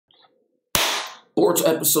Boruto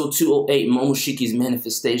episode 208, Momoshiki'S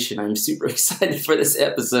manifestation. I'm super excited for this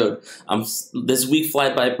episode. This week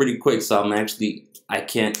flies by pretty quick, so I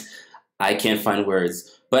can't find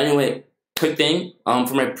words. But anyway, quick thing.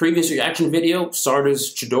 For my previous reaction video,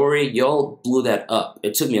 Sarda's Chidori, y'all blew that up.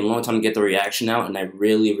 It took me a long time to get the reaction out, and I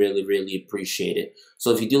really appreciate it.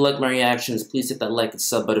 So if you do like my reactions, please hit that like and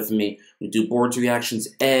sub button for me. We do Boruto reactions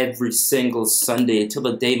every single Sunday until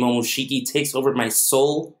the day Momoshiki takes over my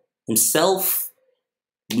soul himself.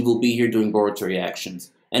 We will be here doing Boruto reactions.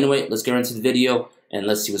 Anyway, let's get into the video and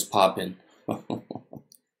let's see what's popping.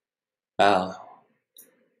 Oh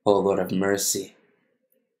Lord have mercy.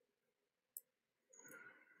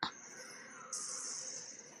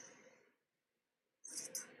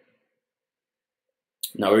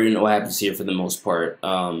 Now we already know what happens here for the most part.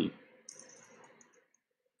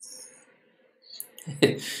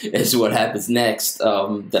 It's what happens next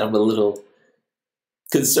that I'm a little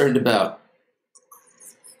concerned about.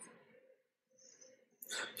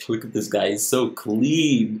 Look at this guy, he's so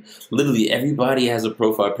clean. Literally everybody has a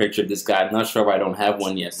profile picture of this guy. I'm not sure if I don't have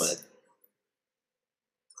one yet, but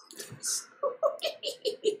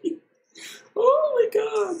oh my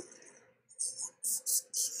god.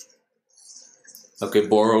 Okay,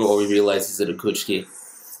 Boro already realizes that a Kuchiki.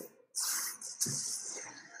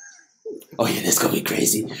 Oh yeah, this gonna be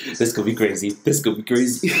crazy. This gonna be crazy. This gonna be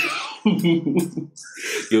crazy.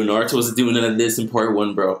 Yo, Naruto wasn't doing none of this in part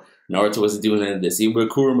 1, bro. Naruto wasn't doing none of this. Even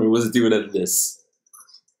Kurama wasn't doing none of this.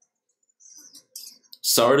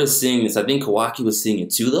 Sarda's seeing this. I think Kawaki was seeing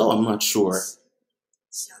it too, though. I'm not sure.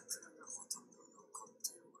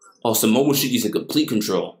 Oh, so Momoshiki's in complete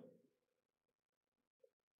control.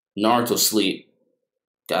 Naruto sleep.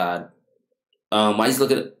 God. Why is he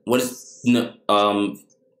looking at what is no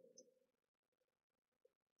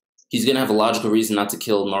he's gonna have a logical reason not to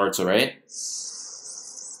kill Naruto, right?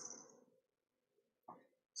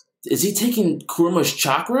 Is he taking Kurama's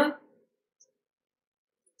chakra?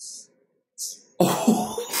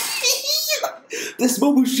 Oh, this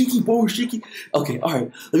Momoshiki. Okay,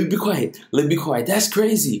 alright, let me be quiet. That's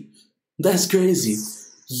crazy. That's crazy.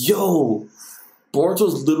 Yo,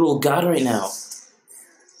 Boruto's literal god right now.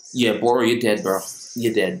 Yeah, Boro, you're dead, bro.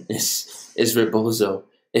 You're dead. It's Rebozo.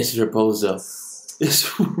 It's Rebozo. It's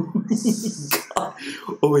god.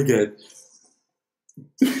 Oh my god.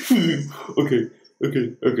 Okay.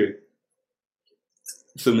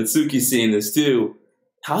 So Mitsuki's seeing this too.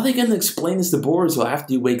 How are they gonna explain this to Boruto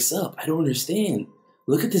after he wakes up? I don't understand.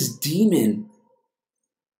 Look at this demon.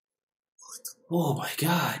 Oh my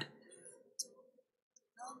god.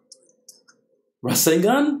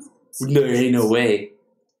 Rasengan? No, there ain't no way.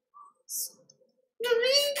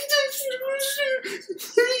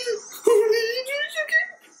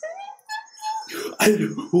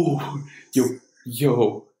 Oh,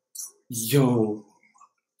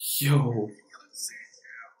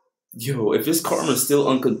 yo, if his karma's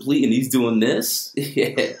still incomplete and he's doing this,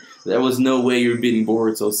 yeah, there was no way you're beating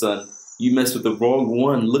Boruto, son. You messed with the wrong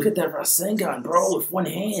one. Look at that Rasengan, bro, with one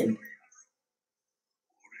hand.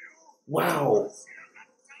 Wow.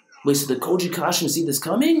 Wait, so the Koji Kashin see this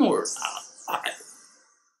coming, or?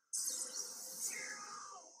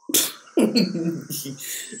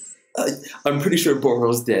 I'm pretty sure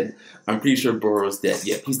Boro's dead. Yep,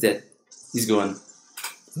 he's dead. He's going.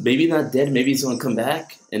 Maybe not dead. Maybe he's gonna come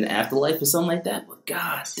back in the afterlife or something like that. But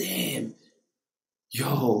god damn,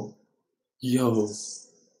 yo. Was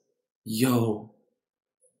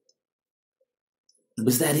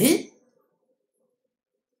that it?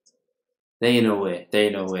 There ain't no way.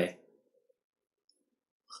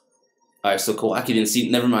 All right, so Kawaki didn't see.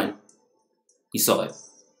 Never mind. He saw it.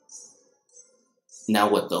 Now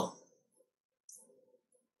what though?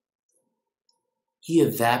 He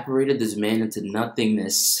evaporated this man into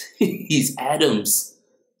nothingness. He's atoms.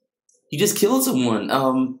 He just killed someone.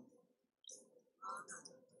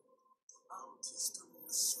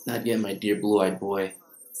 Not yet, my dear blue-eyed boy.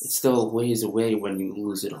 It's still a ways away when you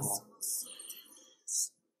lose it all.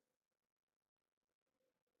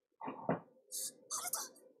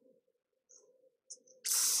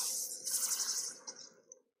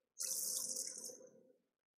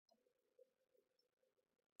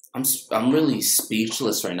 I'm really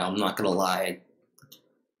speechless right now. I'm not gonna lie.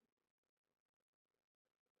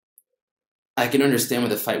 I can understand why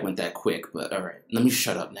the fight went that quick, but alright, let me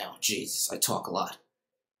shut up now. Jesus, I talk a lot.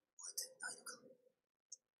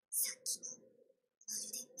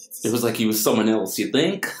 It was like he was someone else, you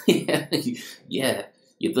think? Yeah,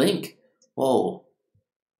 you think? Whoa.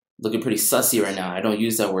 Looking pretty sussy right now. I don't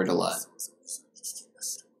use that word a lot.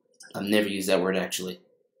 I've never used that word, actually.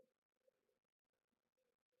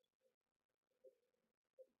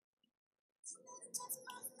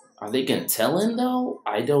 Are they gonna tell him though?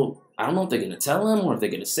 I don't know if they're gonna tell him or if they're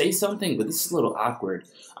gonna say something, but this is a little awkward.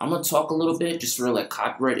 I'm gonna talk a little bit just for like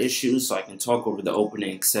copyright issues, so I can talk over the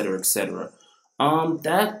opening, etc., etc.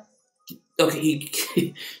 That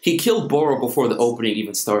okay. He killed Boro before the opening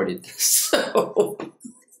even started. So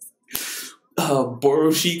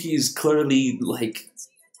Borushiki is clearly like,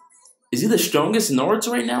 is he the strongest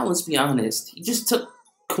Naruto right now? Let's be honest. He just took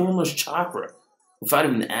Kuruma's chakra without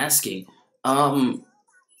even asking.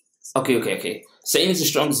 Okay. Saying he's the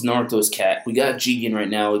strongest Naruto's cat. We got Jigen right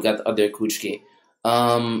now. We got the other Kuchiki.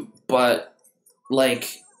 But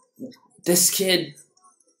like this kid,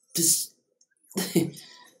 this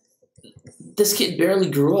this kid barely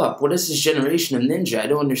grew up. What is this generation of ninja? I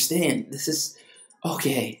don't understand. This is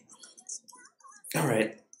okay. All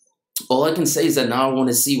right. All I can say is that now I want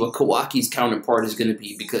to see what Kawaki's counterpart is going to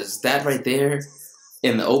be, because that right there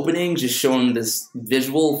in the opening, just showing this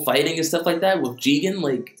visual fighting and stuff like that with Jigen,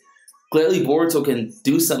 like clearly Boruto can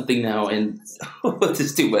do something now, and this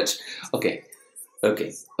is too much. Okay.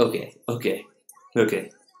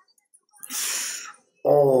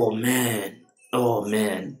 Oh man.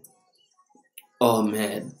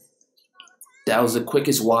 That was the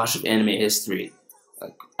quickest wash of anime history.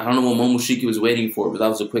 Like, I don't know what Momoshiki was waiting for, but that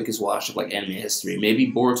was the quickest wash of like anime history.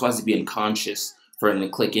 Maybe Boruto has to be unconscious for him to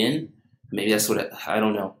click in. Maybe that's what I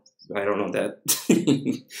don't know. I don't know that.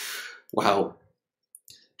 Wow.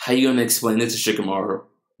 How you gonna explain this to Shikamaru?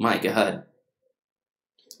 My God.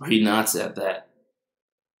 Are you nuts at that?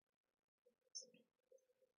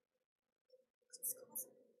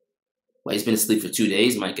 Well, he's been asleep for 2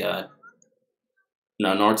 days, my God.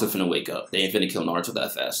 Now Naruto finna wake up. They ain't finna kill Naruto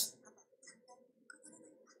that fast.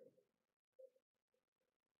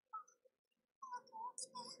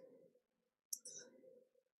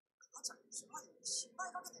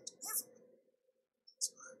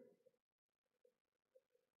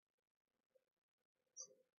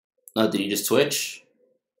 Oh, did he just twitch?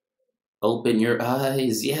 Open your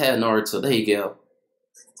eyes. Yeah, Naruto, there you go.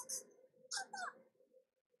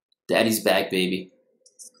 Daddy's back, baby.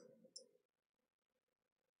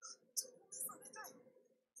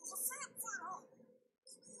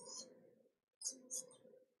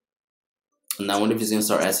 Now I wonder if he's gonna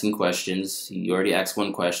start asking questions. He already asked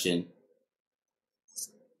one question.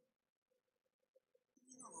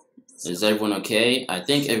 Is everyone okay? I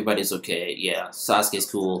think everybody's okay. Yeah, Sasuke's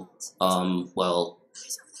cool. Well,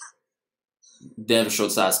 they never showed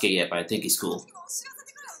Sasuke yet, but I think he's cool.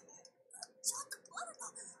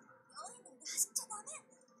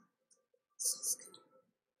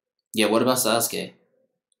 Yeah, what about Sasuke?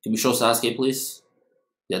 Can we show Sasuke, please?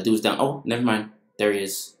 That dude's down. Oh, never mind. There he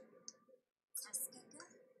is.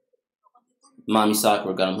 Mommy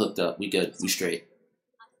Sakura got him hooked up. We good. We straight.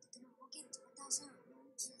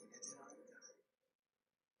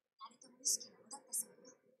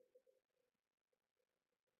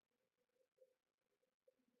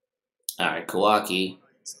 Alright, Kawaki.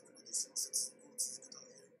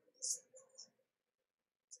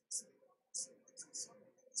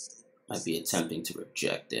 Might be attempting to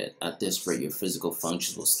reject it. At this rate, your physical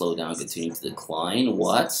functions will slow down, continue to decline.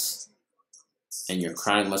 What? And your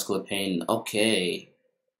chronic muscular pain. Okay.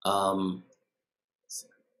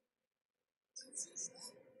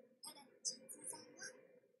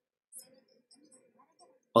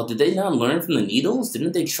 Oh, did they not learn from the needles?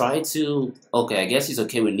 Didn't they try to... Okay, I guess he's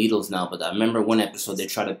okay with needles now, but I remember one episode they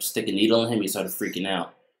tried to stick a needle in him, he started freaking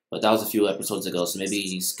out. But that was a few episodes ago, so maybe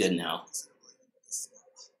he's good now.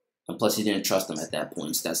 And plus, he didn't trust him at that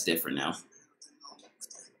point, so that's different now.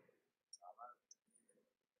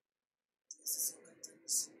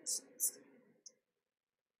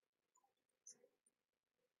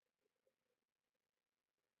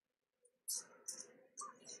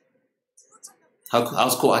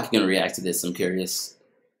 How's Kawaki gonna react to this? I'm curious.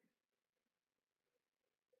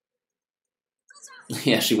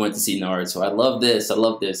 Yeah, she went to see Naruto. I love this.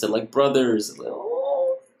 They're like brothers.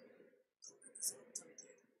 Oh.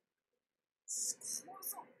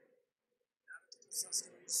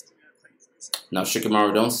 Now,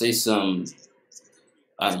 Shikamaru, don't say some...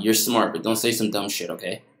 you're smart, but don't say some dumb shit,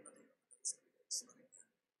 okay?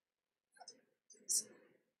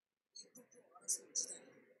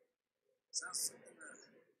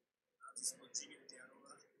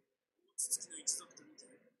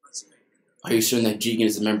 Are you sure that Jigen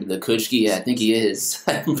is a member of the Kuchiki? Yeah, I think he is.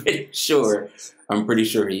 I'm pretty sure.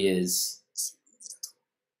 He is.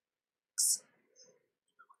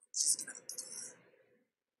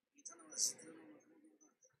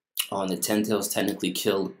 Oh, and the Ten Tails technically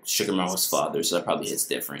killed Shikamaru's father, so that probably hits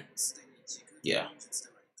different. Yeah.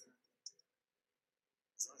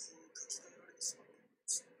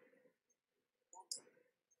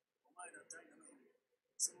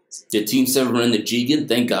 Did Team 7 run the Jigen?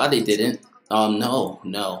 Thank God they didn't. No,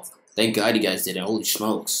 no. Thank God you guys didn't. Holy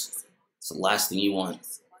smokes. It's the last thing you want.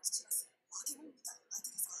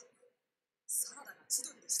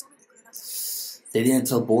 They didn't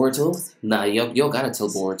tell Boruto? Nah, yo gotta tell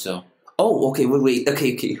Boruto. Oh, okay, wait.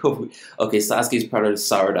 Okay. Okay, Sasuke's part of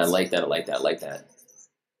Sarada. I like that.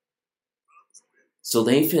 So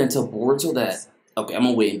they ain't finna tell Boruto that. Okay, I'm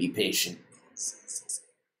gonna wait and be patient.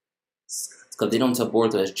 Because they don't tell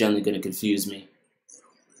Boruto, that's generally gonna confuse me.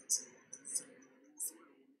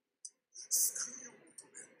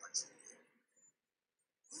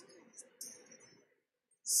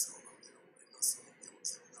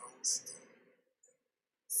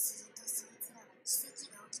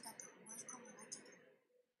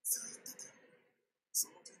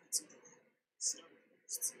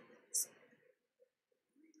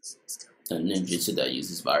 A ninjutsu that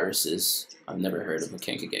uses viruses. I've never heard of a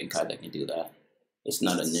Kenka Genkai that can do that. It's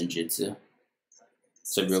not a ninjutsu.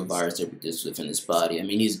 It's a real virus that exists within his body. I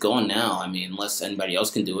mean, he's gone now. I mean, unless anybody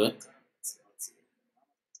else can do it.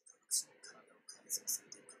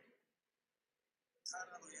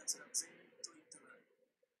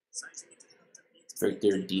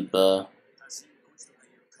 Victor, Deepa,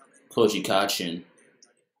 Koji Kachin.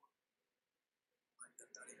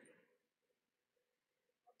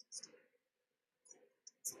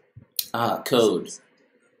 Ah, Code.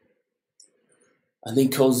 I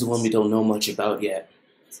think Code's the one we don't know much about yet.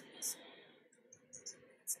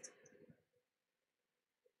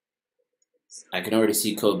 I can already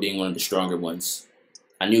see Code being one of the stronger ones.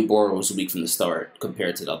 I knew Boro was weak from the start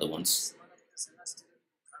compared to the other ones.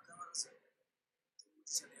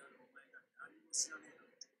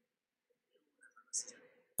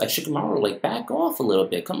 Like Shikamaru, like back off a little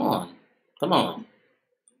bit. Come on.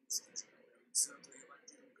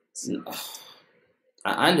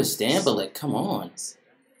 I understand, but like, come on.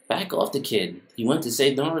 Back off the kid. He went to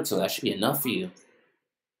save Naruto. That should be enough for you.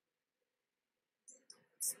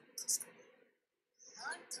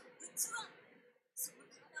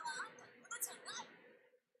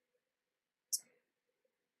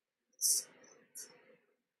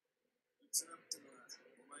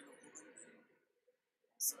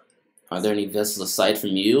 Are there any vessels aside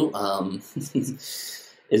from you?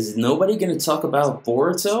 Is nobody gonna talk about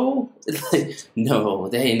Boruto? No,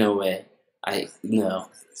 there ain't no way. No.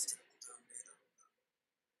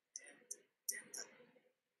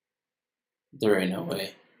 There ain't no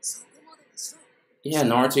way. Yeah,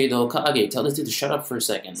 Naruto the Hokage. Tell this dude to shut up for a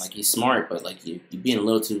second. Like, he's smart, but like you're being a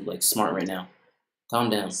little too like smart right now. Calm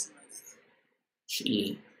down.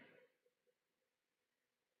 Gee.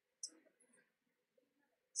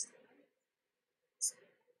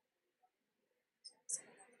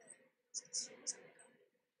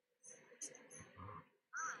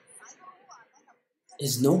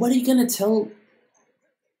 Is nobody gonna tell?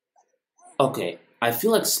 Okay, I feel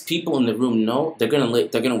like people in the room know they're gonna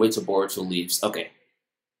wait till Boruto leaves. Okay,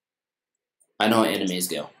 I know how animes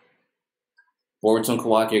go. Boruto and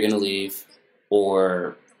Kawaki are gonna leave,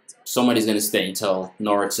 or somebody's gonna stay until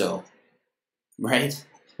Naruto, right?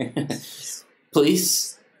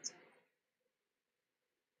 Please.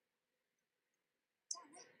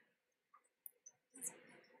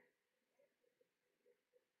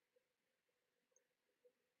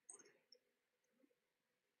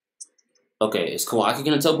 Okay, is Kawaki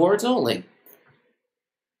gonna tell Boruto? Like,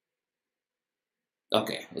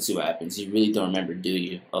 okay, let's see what happens. You really don't remember, do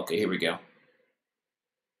you? Okay, here we go.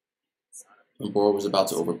 When Boro was about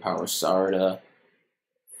to overpower Sarada,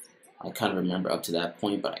 I kind of remember up to that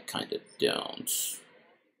point, but I kind of don't.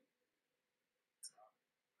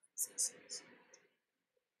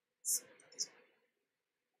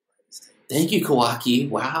 Thank you, Kawaki.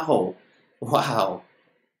 Wow. Wow.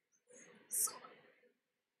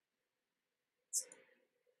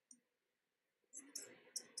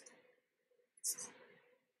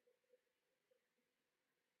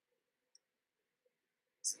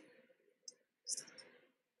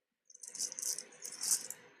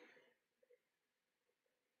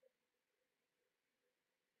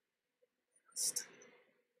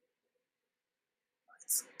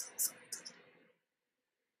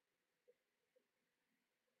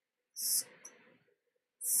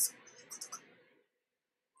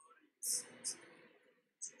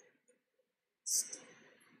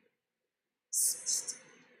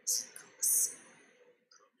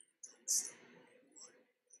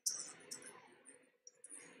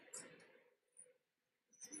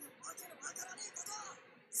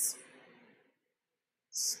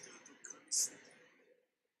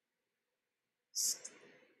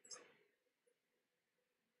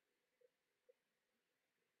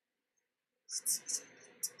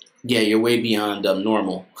 Yeah, you're way beyond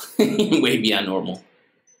normal. Way beyond normal.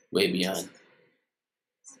 Way beyond.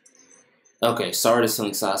 Okay, sorry to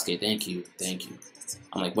selling Sasuke. Thank you. Thank you.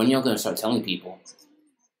 I'm like, when y'all gonna start telling people?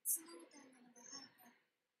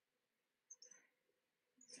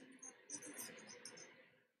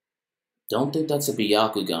 Don't think that's a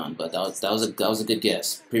Byakugan, but that was a good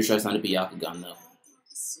guess. Pretty sure it's not a Byakugan though.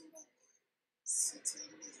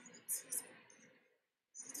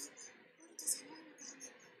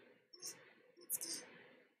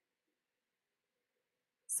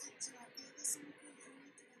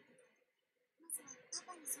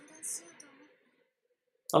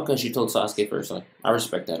 Okay, she told Sasuke first. I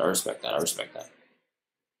respect that. I respect that. I respect that.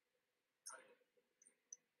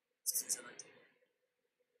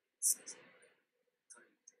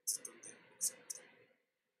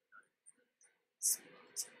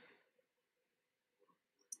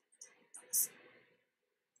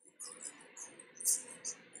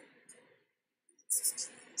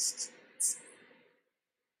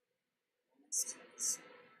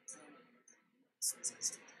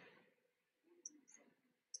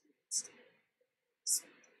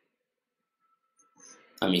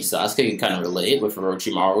 I mean, Sasuke can kind of relate with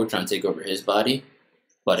Orochimaru trying to take over his body,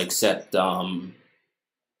 but except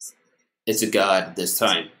it's a god this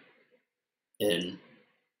time, and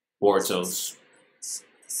Boruto's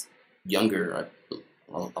younger.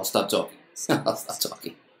 I'll stop talking. I'll stop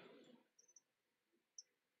talking.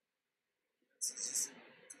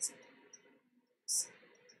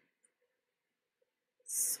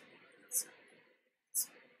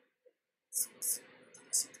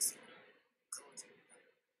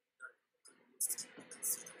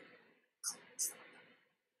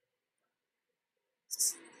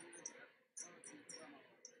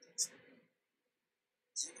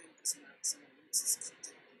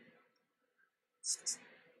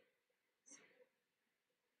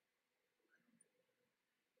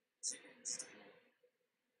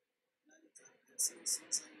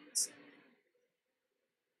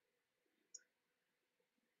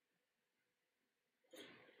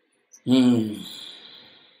 Hmm.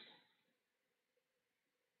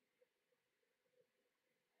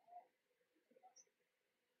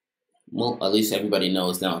 Well, at least everybody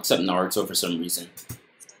knows now, except Naruto for some reason.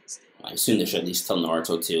 I assume they should at least tell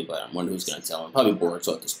Naruto too, but I wonder who's gonna tell him. Probably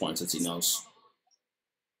Boruto at this point, since he knows.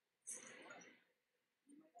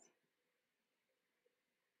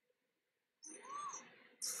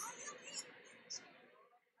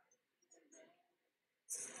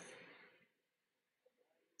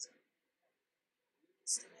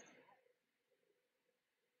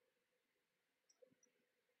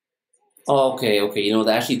 Oh, okay, okay. You know,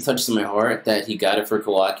 that actually touched my heart that he got it for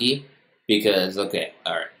Kawaki. Because, okay,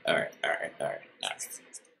 alright, alright, alright, alright, alright.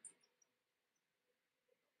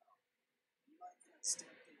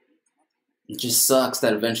 It just sucks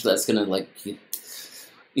that eventually that's gonna, like,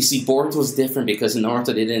 you see, Boruto's different because in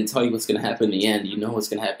Naruto they didn't tell you what's gonna happen in the end. You know what's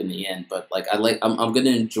gonna happen in the end, but, like, I'm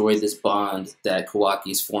gonna enjoy this bond that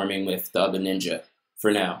Kawaki's forming with the other ninja.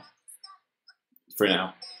 For now. For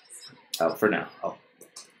now. For now.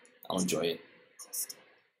 I'll enjoy it.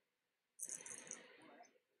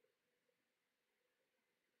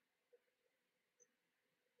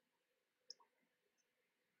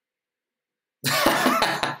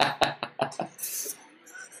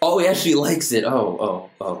 Oh, he actually likes it. Oh.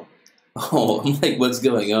 I'm like, what's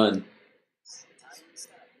going on?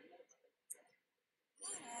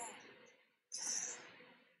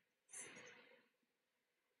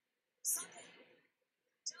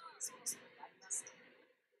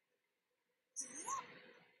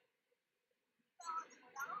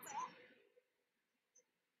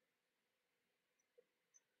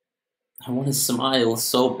 I want to smile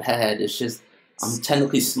so bad. It's just, I'm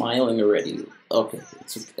technically smiling already. Okay,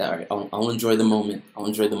 it's okay. All right. I'll enjoy the moment. I'll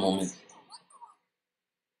enjoy the moment.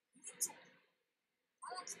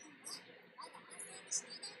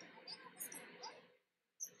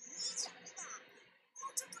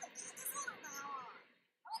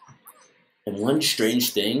 And one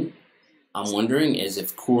strange thing I'm wondering is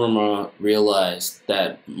if Kurama realized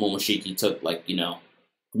that Momoshiki took, like,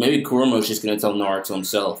 maybe Kurama was just gonna tell Naruto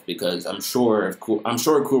himself because I'm sure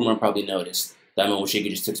Kurama probably noticed that Momoshiki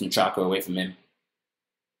just took some chakra away from him.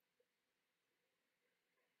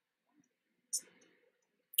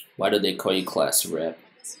 Why did they call you class rep?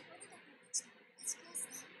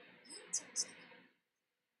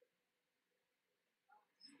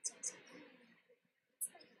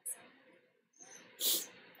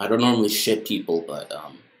 I don't normally shit people, but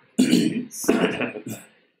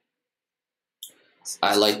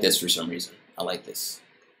I like this for some reason. I like this.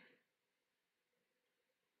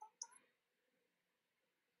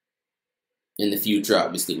 in the future,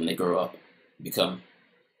 obviously, when they grow up, become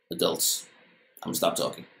adults. I'm gonna stop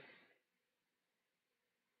talking.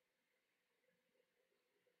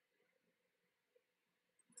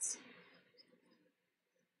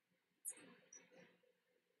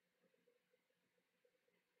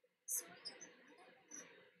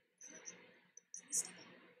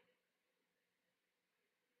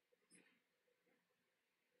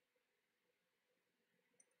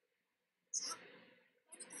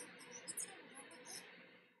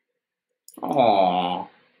 Aww.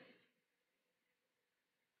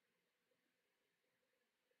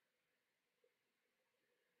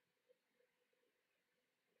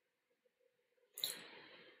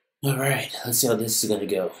 Alright, let's see how this is gonna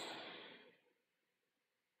go.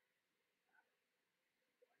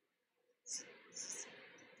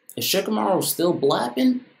 Is Shikamaru still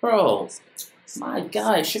blapping? Bro, my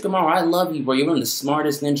guy, Shikamaru, I love you, bro. You're one of the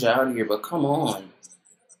smartest ninja out here, but come on.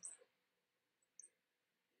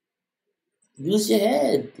 Use your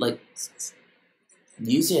head. Like,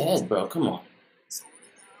 use your head, bro. Come on.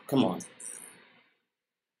 Come on.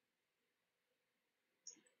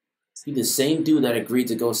 You the same dude that agreed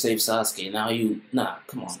to go save Sasuke. Now you... Nah,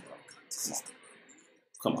 come on, bro.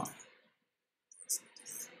 Come on.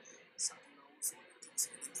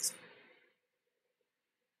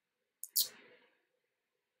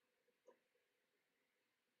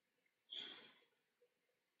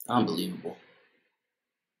 Come on. Unbelievable.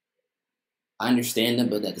 I understand him,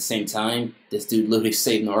 but at the same time, this dude literally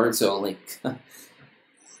saved Naruto. Like,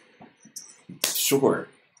 sure.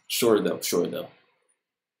 Sure, though. Sure, though.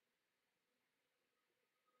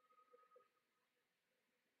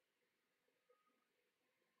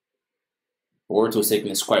 Boruto's taking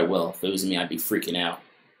this quite well. If it was me, I'd be freaking out.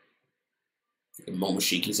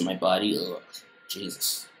 Momoshiki's in my body. Ugh.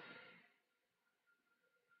 Jesus.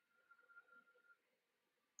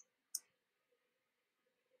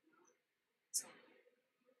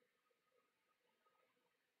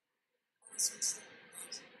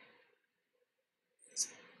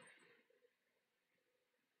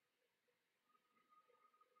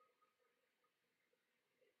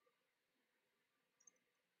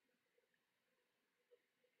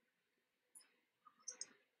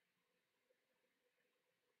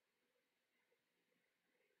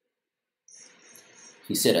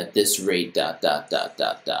 He said at this rate, ...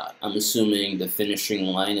 I'm assuming the finishing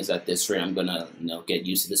line is at this rate. I'm gonna, get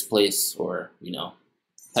used to this place, or,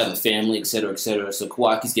 have a family, etc., etc. So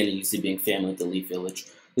Kawaki's getting used to being family at the Leaf Village.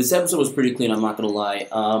 This episode was pretty clean. I'm not gonna lie.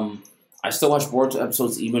 I still watch Boruto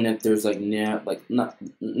episodes even if there's not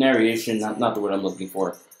narration, not the word I'm looking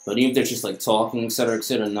for, but even if there's just like talking,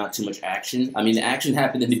 etc., not too much action. I mean, the action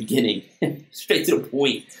happened in the beginning, straight to the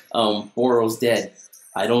point. Boro's dead.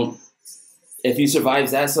 I don't. If he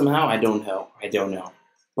survives that somehow, I don't know. I don't know.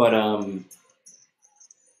 But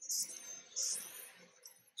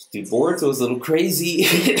dude, Boruto's a little crazy.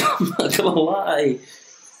 I'm not gonna lie.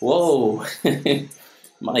 Whoa,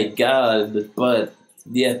 my God. But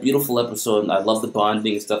yeah, beautiful episode. I love the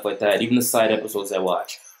bonding and stuff like that. Even the side episodes I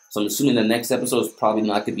watch. So I'm assuming the next episode is probably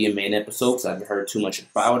not going to be a main episode because I haven't heard too much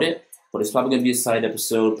about it. But it's probably going to be a side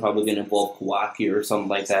episode. Probably going to involve Kawaki or something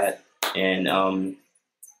like that. And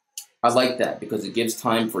I like that because it gives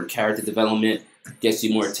time for character development, gets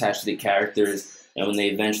you more attached to the characters, and when they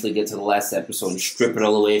eventually get to the last episode and strip it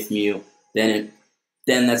all away from you, then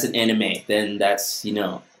that's an anime. Then that's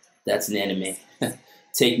that's an anime.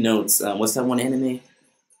 Take notes. What's that one anime?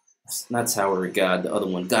 Not Tower of God. The other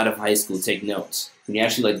one, God of High School. Take notes. When you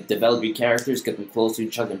actually develop your characters, get them close to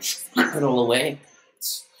each other, and strip it all away.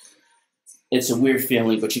 It's a weird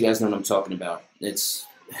feeling, but you guys know what I'm talking about.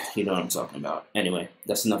 You know what I'm talking about. Anyway,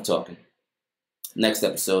 that's enough talking. Next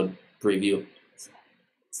episode, preview.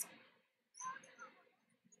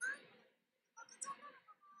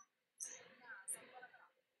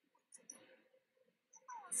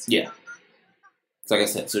 Yeah. So like I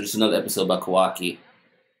said, so just another episode about Kawaki.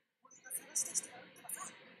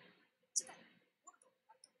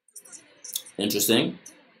 Interesting.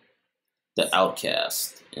 The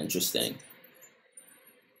Outcast. Interesting.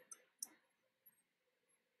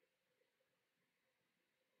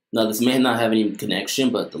 Now, this may not have any connection,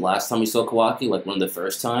 but the last time we saw Kawaki, like one of the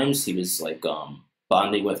first times, he was like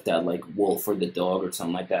bonding with that like wolf or the dog or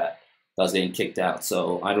something like that. That was getting kicked out.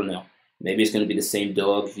 So I don't know. Maybe it's gonna be the same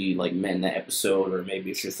dog he like met in that episode, or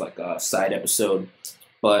maybe it's just like a side episode.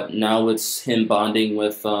 But now it's him bonding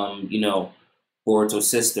with Boruto's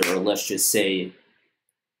sister, or let's just say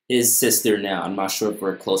his sister now. I'm not sure if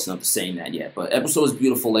we're close enough to saying that yet. But episode is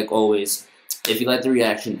beautiful like always. If you like the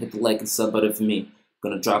reaction, hit the like and sub button for me.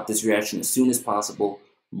 Gonna drop this reaction as soon as possible.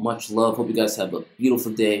 Much love. Hope you guys have a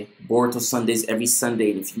beautiful day. Boruto Sundays every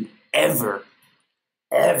Sunday. And if you ever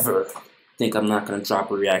think I'm not going to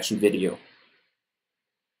drop a reaction video,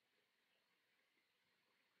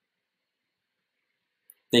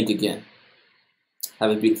 think again.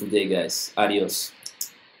 Have a beautiful day, guys. Adios.